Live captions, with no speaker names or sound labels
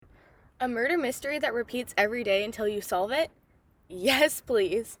A murder mystery that repeats every day until you solve it? Yes,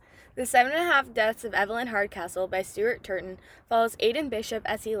 please. The Seven and a Half Deaths of Evelyn Hardcastle by Stuart Turton follows Aidan Bishop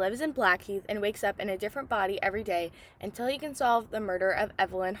as he lives in Blackheath and wakes up in a different body every day until he can solve the murder of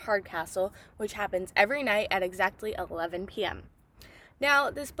Evelyn Hardcastle, which happens every night at exactly 11 p.m.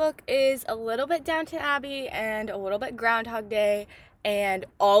 Now, this book is a little bit Downton Abbey and a little bit Groundhog Day and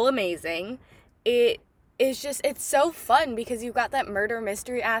all amazing. It's so fun because you've got that murder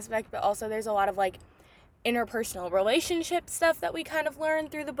mystery aspect, but also there's a lot of interpersonal relationship stuff that we kind of learn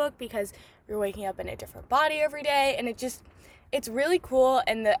through the book because you're waking up in a different body every day, and it's really cool,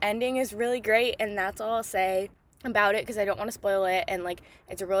 and the ending is really great, and that's all I'll say about it because I don't want to spoil it, and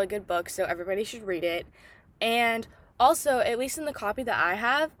it's a really good book, so everybody should read it. And also, at least in the copy that I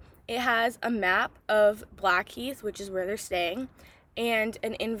have, it has a map of Blackheath, which is where they're staying, and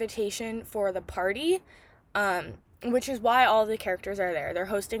an invitation for the party, which is why all the characters are there. They're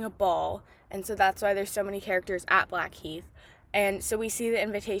hosting a ball, and so that's why there's so many characters at Blackheath. And so we see the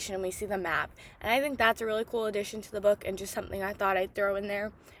invitation and we see the map. And I think that's a really cool addition to the book and just something I thought I'd throw in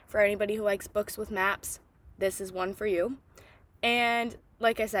there for anybody who likes books with maps. This is one for you. And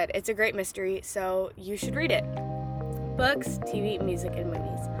like I said, it's a great mystery, so you should read it. Books, TV, music, and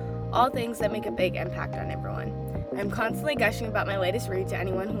movies. All things that make a big impact on everyone. I'm constantly gushing about my latest read to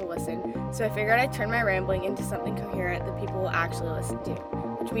anyone who will listen, so I figured I'd turn my rambling into something coherent that people will actually listen to,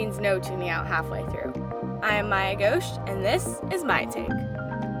 which means no tuning out halfway through. I am Maya Ghost, and this is my take.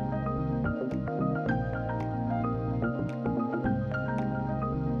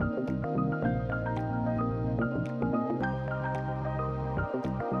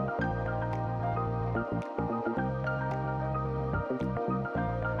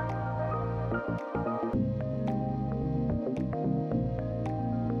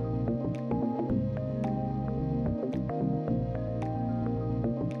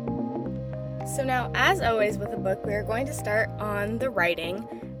 So now, as always with a book, we are going to start on the writing,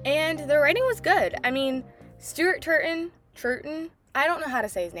 and the writing was good. I mean, Stuart Turton, I don't know how to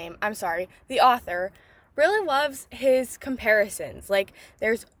say his name, I'm sorry, the author, really loves his comparisons.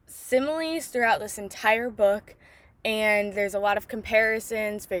 There's similes throughout this entire book, and there's a lot of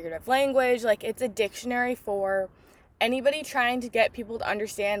comparisons, figurative language, it's a dictionary for anybody trying to get people to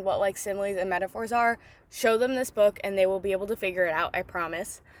understand what similes and metaphors are. Show them this book, and they will be able to figure it out, I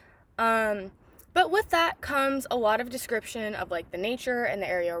promise. But with that comes a lot of description of the nature and the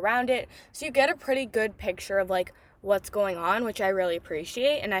area around it, so you get a pretty good picture of what's going on, which I really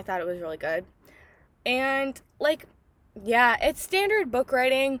appreciate, and I thought it was really good. And yeah, it's standard book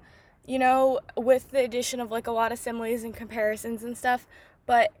writing, with the addition of a lot of similes and comparisons and stuff,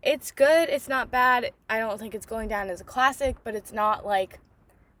 but it's good. It's not bad. I don't think it's going down as a classic, but it's not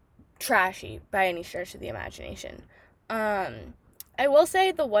trashy by any stretch of the imagination. I will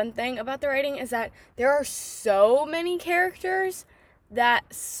say the one thing about the writing is that there are so many characters that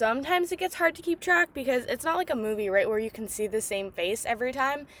sometimes it gets hard to keep track because it's not like a movie, right, where you can see the same face every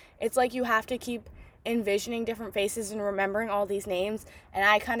time. It's you have to keep envisioning different faces and remembering all these names, and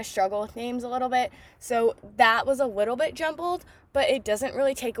I kind of struggle with names a little bit. So that was a little bit jumbled, but it doesn't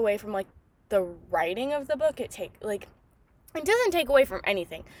really take away from the writing of the book. It doesn't take away from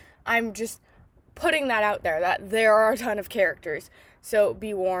anything. I'm just putting that out there, that there are a ton of characters, so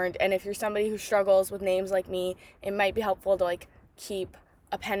be warned. And if you're somebody who struggles with names like me, it might be helpful to keep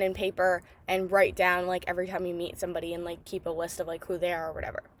a pen and paper and write down every time you meet somebody and keep a list of who they are or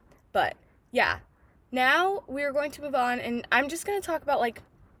whatever. But yeah, now we're going to move on, and I'm just going to talk about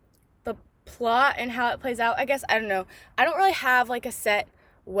the plot and how it plays out. I guess, I don't know, I don't really have a set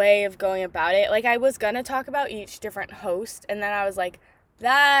way of going about it. I was gonna talk about each different host, and then I was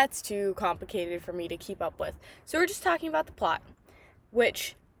that's too complicated for me to keep up with. So we're just talking about the plot,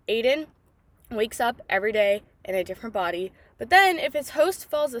 which Aidan wakes up every day in a different body, but then if his host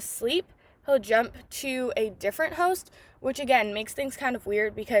falls asleep, he'll jump to a different host, which again makes things kind of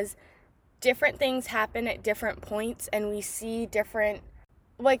weird because different things happen at different points, and we see different,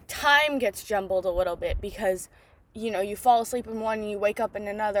 time gets jumbled a little bit because, you fall asleep in one and you wake up in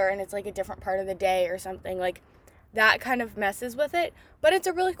another, and it's a different part of the day or something, that kind of messes with it. But it's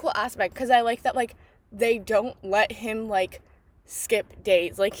a really cool aspect because I like that they don't let him skip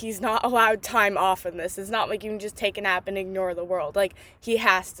days. He's not allowed time off in this. It's not you can just take a nap and ignore the world. He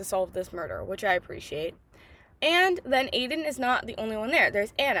has to solve this murder, which I appreciate. And then Aidan is not the only one there.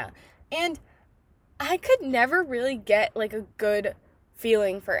 There's Anna, and I could never really get a good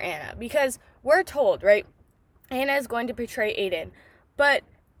feeling for Anna because we're told, right, Anna is going to betray Aidan, but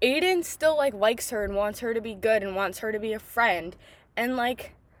Aidan still likes her and wants her to be good and wants her to be a friend, and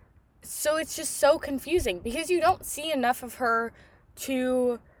so it's just so confusing because you don't see enough of her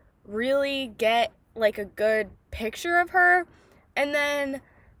to really get like a good picture of her. And then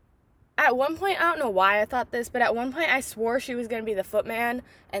at one point, I don't know why I thought this, but at one point I swore she was going to be the footman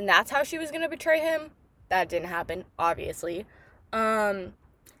and that's how she was going to betray him. That didn't happen, obviously. And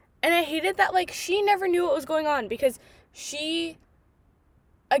I hated that, like, she never knew what was going on because she,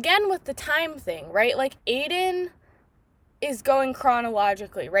 again, with the time thing, right? Like, Aiden is going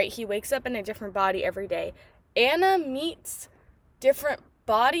chronologically, right? He wakes up in a different body every day. Anna meets different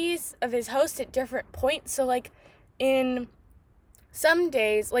bodies of his host at different points. So, like, in some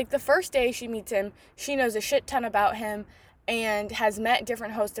days, like the first day she meets him, she knows a shit ton about him and has met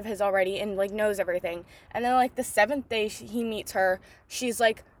different hosts of his already and, like, knows everything. And then, like, the 7th day he meets her, she's,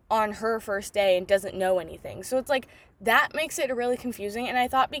 like, on her first day and doesn't know anything. So it's, like, that makes it really confusing. And I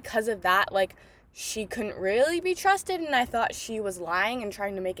thought because of that, like, she couldn't really be trusted, and I thought she was lying and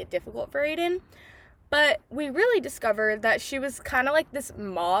trying to make it difficult for Aiden. But we really discovered that she was kind of like this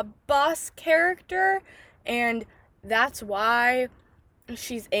mob boss character, and that's why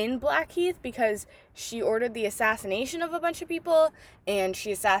she's in Blackheath, because she ordered the assassination of a bunch of people, and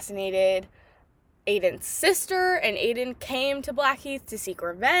she assassinated Aiden's sister, and Aiden came to Blackheath to seek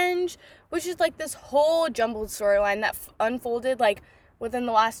revenge, which is like this whole jumbled storyline that unfolded like within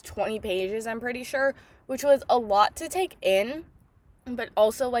the last 20 pages, I'm pretty sure, which was a lot to take in, but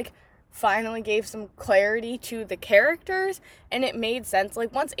also, like, finally gave some clarity to the characters, and it made sense.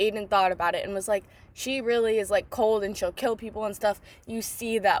 Like, once Aiden thought about it and was like, she really is, like, cold and she'll kill people and stuff, you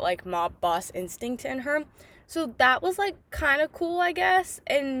see that, like, mob boss instinct in her. So that was, like, kind of cool, I guess,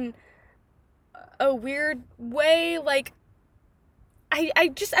 in a weird way. Like, I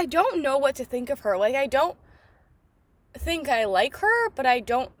don't know what to think of her. Like, I don't think I like her, but I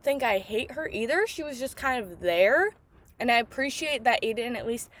don't think I hate her either. She was just kind of there, and I appreciate that Aiden at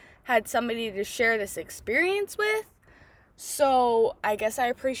least had somebody to share this experience with. So I guess I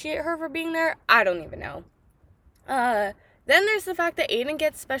appreciate her for being there. I don't even know. Then there's the fact that Aiden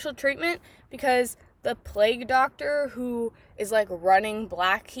gets special treatment because the plague doctor who is, like, running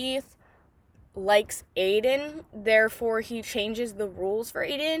Blackheath likes Aiden. Therefore, he changes the rules for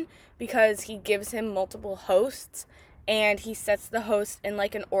Aiden because he gives him multiple hosts, and he sets the host in,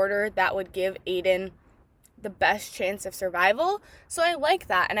 like, an order that would give Aiden the best chance of survival. So I like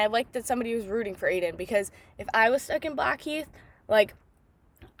that, and I like that somebody was rooting for Aiden, because if I was stuck in Blackheath, like,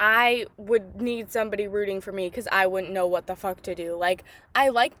 I would need somebody rooting for me because I wouldn't know what the fuck to do. Like, I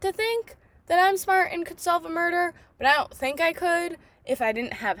like to think that I'm smart and could solve a murder, but I don't think I could if I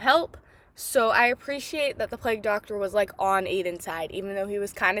didn't have help. So I appreciate that the plague doctor was, like, on Aiden's side. Even though he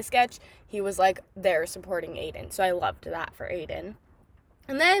was kind of sketch, he was, like, there supporting Aiden. So I loved that for Aiden.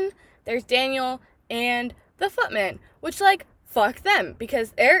 And then there's Daniel and the footman, which, like, fuck them,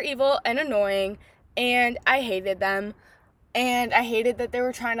 because they're evil and annoying, and I hated them. And I hated that they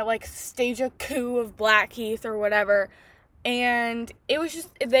were trying to, like, stage a coup of Blackheath or whatever. And it was just,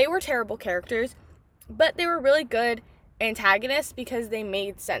 they were terrible characters, but they were really good antagonists because they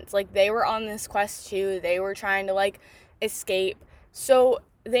made sense. Like, they were on this quest too. They were trying to, like, escape. So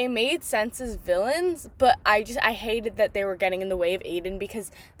they made sense as villains, but I hated that they were getting in the way of Aiden,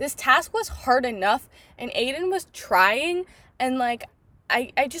 because this task was hard enough and Aiden was trying, and, like,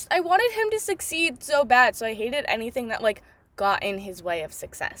 I wanted him to succeed so bad. So I hated anything that, like, got in his way of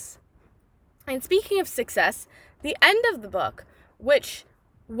success. And speaking of success, the end of the book, which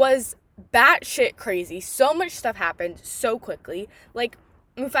was batshit crazy. So much stuff happened so quickly. Like,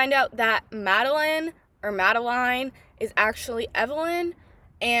 we find out that Madeline is actually Evelyn,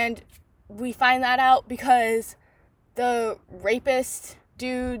 and we find that out because the rapist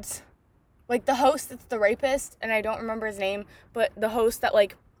dudes, like, the host that's the rapist, and I don't remember his name, but the host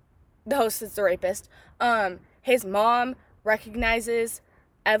that's the rapist, his mom recognizes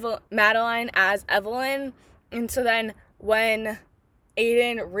Madeline as Evelyn, and so then when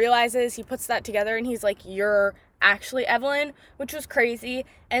Aiden realizes, he puts that together and he's like, you're actually Evelyn, which was crazy.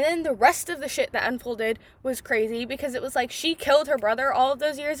 And then the rest of the shit that unfolded was crazy, because it was like, she killed her brother all of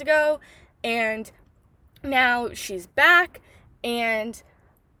those years ago, and now she's back, and,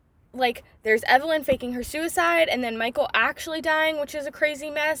 like, there's Evelyn faking her suicide, and then Michael actually dying, which is a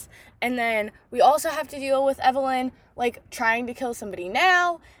crazy mess. And then we also have to deal with Evelyn, like, trying to kill somebody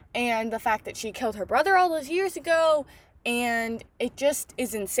now, and the fact that she killed her brother all those years ago, and it just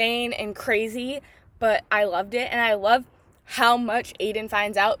is insane and crazy, but I loved it. And I love how much Aiden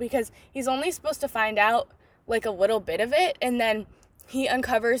finds out, because he's only supposed to find out, like, a little bit of it, and then he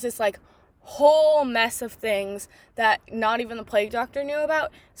uncovers this, like, whole mess of things that not even the plague doctor knew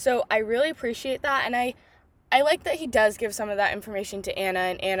about. So I really appreciate that, and I like that he does give some of that information to Anna,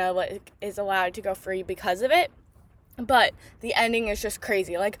 and Anna, like, is allowed to go free because of it. But the ending is just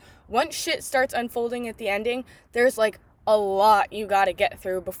crazy. Like, once shit starts unfolding at the ending, there's like a lot you gotta get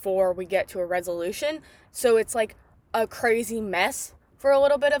through before we get to a resolution. So it's like a crazy mess for a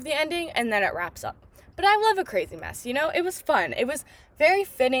little bit of the ending, and then it wraps up. But I love a crazy mess, you know? It was fun. It was very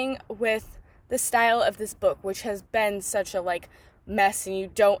fitting with the style of this book, which has been such a like mess, and you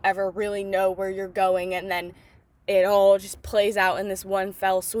don't ever really know where you're going, and then it all just plays out in this one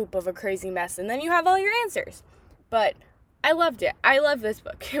fell swoop of a crazy mess, and then you have all your answers. But I loved it. I love this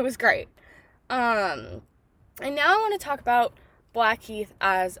book. It was great. And now I want to talk about Blackheath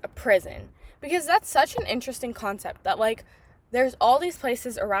as a prison, because that's such an interesting concept that, like, there's all these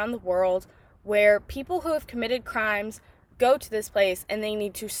places around the world where people who have committed crimes go to this place and they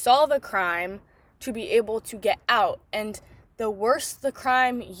need to solve a crime to be able to get out. And the worse the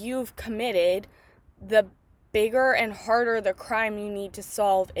crime you've committed, the bigger and harder the crime you need to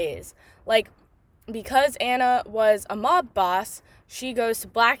solve is. Like, because Anna was a mob boss, she goes to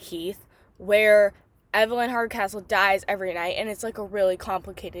Blackheath, where Evelyn Hardcastle dies every night, and it's like a really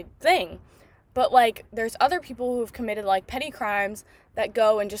complicated thing. But like, there's other people who have committed like petty crimes that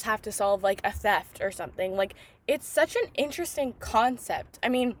go and just have to solve like a theft or something. Like, it's such an interesting concept. I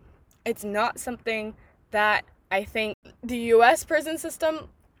mean, it's not something that I think the US prison system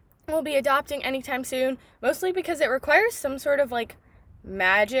will be adopting anytime soon, mostly because it requires some sort of like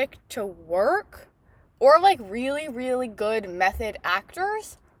magic to work, or like really, really good method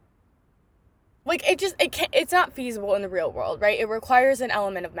actors. Like, it's not feasible in the real world, right? It requires an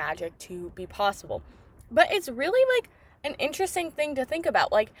element of magic to be possible. But it's really like an interesting thing to think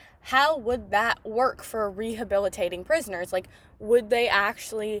about. Like, how would that work for rehabilitating prisoners? Like, would they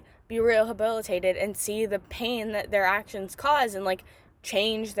actually be rehabilitated and see the pain that their actions cause and like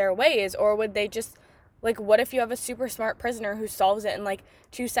change their ways? Or would they just, like, what if you have a super smart prisoner who solves it in like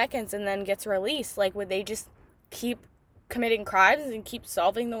 2 seconds and then gets released? Like, would they just keep committing crimes and keep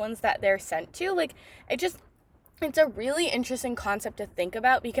solving the ones that they're sent to? Like, it's a really interesting concept to think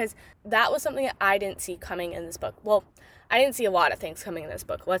about, because that was something that I didn't see coming in this book. Well, I didn't see a lot of things coming in this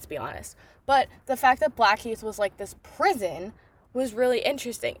book, let's be honest. But the fact that Blackheath was like this prison was really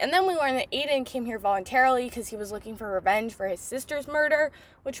interesting. And then we learned that Aiden came here voluntarily because he was looking for revenge for his sister's murder,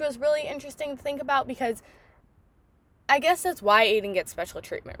 which was really interesting to think about, because I guess that's why Aiden gets special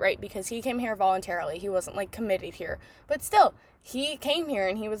treatment, right? Because he came here voluntarily. He wasn't like committed here. But still, he came here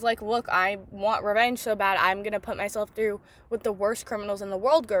and he was like, look, I want revenge so bad, I'm going to put myself through what the worst criminals in the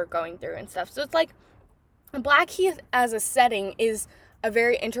world are going through and stuff. So it's like, Blackheath as a setting is a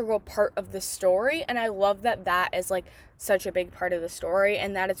very integral part of the story, and I love that that is like such a big part of the story,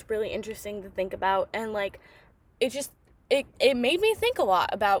 and that it's really interesting to think about. And like, it made me think a lot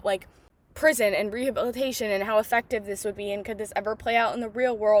about like prison and rehabilitation and how effective this would be, and could this ever play out in the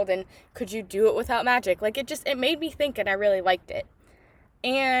real world, and could you do it without magic? Like, it made me think, and I really liked it.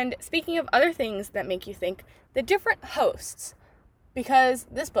 And speaking of other things that make you think, the different hosts, because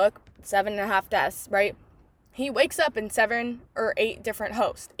this book, 7.5 Deaths, right? He wakes up in 7 or 8 different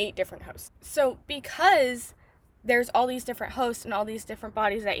hosts. So because there's all these different hosts and all these different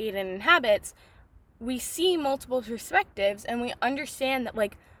bodies that Aiden inhabits, we see multiple perspectives, and we understand that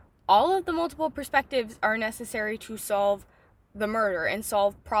like all of the multiple perspectives are necessary to solve the murder and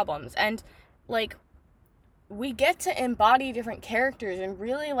solve problems. And like, we get to embody different characters, and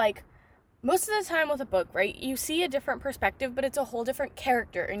really like, most of the time with a book, right, you see a different perspective, but it's a whole different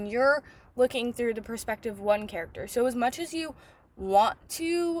character, and you're looking through the perspective of one character. So as much as you want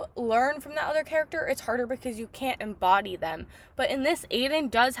to learn from that other character, it's harder because you can't embody them. But in this, Aiden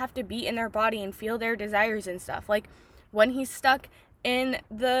does have to be in their body and feel their desires and stuff. Like, when he's stuck in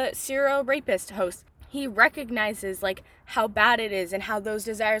the serial rapist host, he recognizes like how bad it is and how those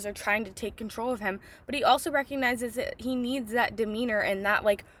desires are trying to take control of him, but he also recognizes that he needs that demeanor and that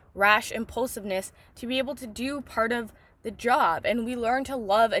like rash impulsiveness to be able to do part of the job. And we learn to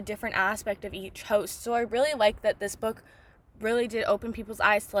love a different aspect of each host. So I really like that this book really did open people's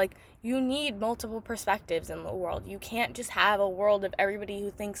eyes to like, you need multiple perspectives in the world. You can't just have a world of everybody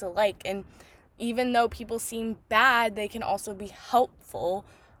who thinks alike. And even though people seem bad, they can also be helpful.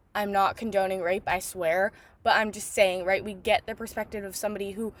 I'm not condoning rape, I swear, but I'm just saying, right, we get the perspective of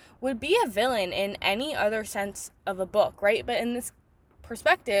somebody who would be a villain in any other sense of a book, right? But in this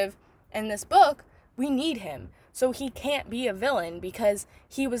perspective, in this book, we need him. So he can't be a villain because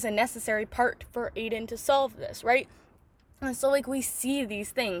he was a necessary part for Aiden to solve this, right? And so like, we see these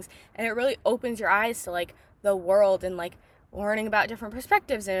things, and it really opens your eyes to like the world, and like learning about different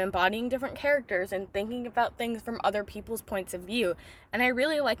perspectives and embodying different characters and thinking about things from other people's points of view. And I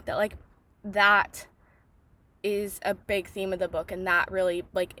really like that, like, that is a big theme of the book, and that really,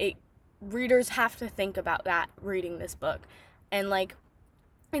 like, it readers have to think about that reading this book. And like,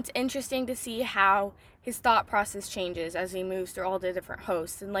 it's interesting to see how his thought process changes as he moves through all the different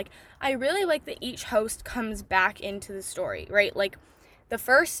hosts. And like, I really like that each host comes back into the story, right? Like, the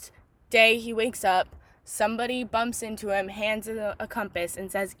first day he wakes up, somebody bumps into him, hands him a compass,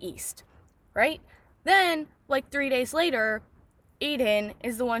 and says east, right? Then, like 3 days later, Aiden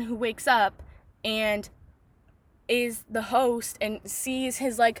is the one who wakes up and is the host and sees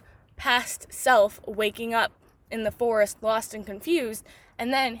his like past self waking up in the forest, lost and confused,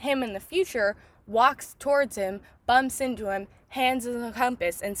 and then him in the future walks towards him, bumps into him, hands him a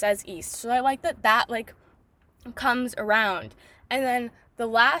compass, and says east. So I like that like comes around. And then the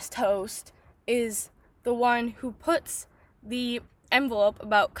last host is the one who puts the envelope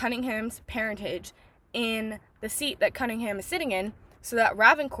about Cunningham's parentage in the seat that Cunningham is sitting in, so that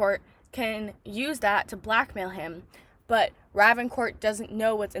Ravencourt can use that to blackmail him. But Ravencourt doesn't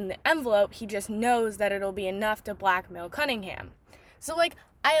know what's in the envelope, he just knows that it'll be enough to blackmail Cunningham. So like,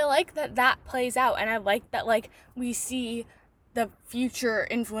 I like that plays out, and I like that like we see the future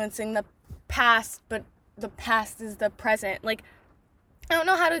influencing the past, but the past is the present. Like, I don't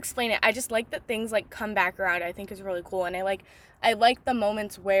know how to explain it. I just like that things like come back around. I think is really cool, and I like the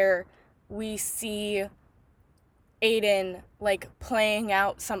moments where we see Aiden like playing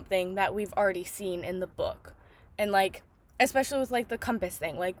out something that we've already seen in the book. And like, especially with like the compass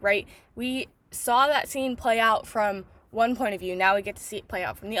thing, like, right, we saw that scene play out from one point of view, now we get to see it play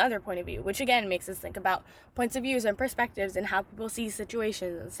out from the other point of view, which again makes us think about points of views and perspectives and how people see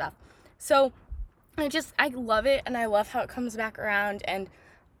situations and stuff. So I love it, and I love how it comes back around, and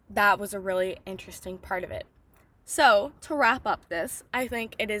that was a really interesting part of it. So, to wrap up this, I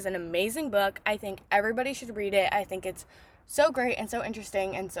think it is an amazing book. I think everybody should read it. I think it's so great and so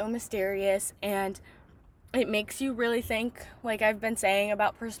interesting and so mysterious, and it makes you really think, like I've been saying,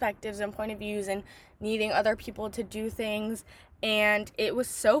 about perspectives and point of views and needing other people to do things. And it was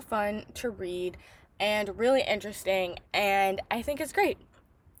so fun to read and really interesting, and I think it's great.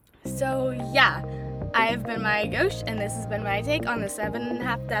 So yeah, I have been Maya Ghosh, and this has been my take on the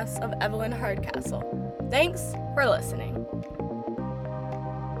 7.5 Deaths of Evelyn Hardcastle. Thanks for listening.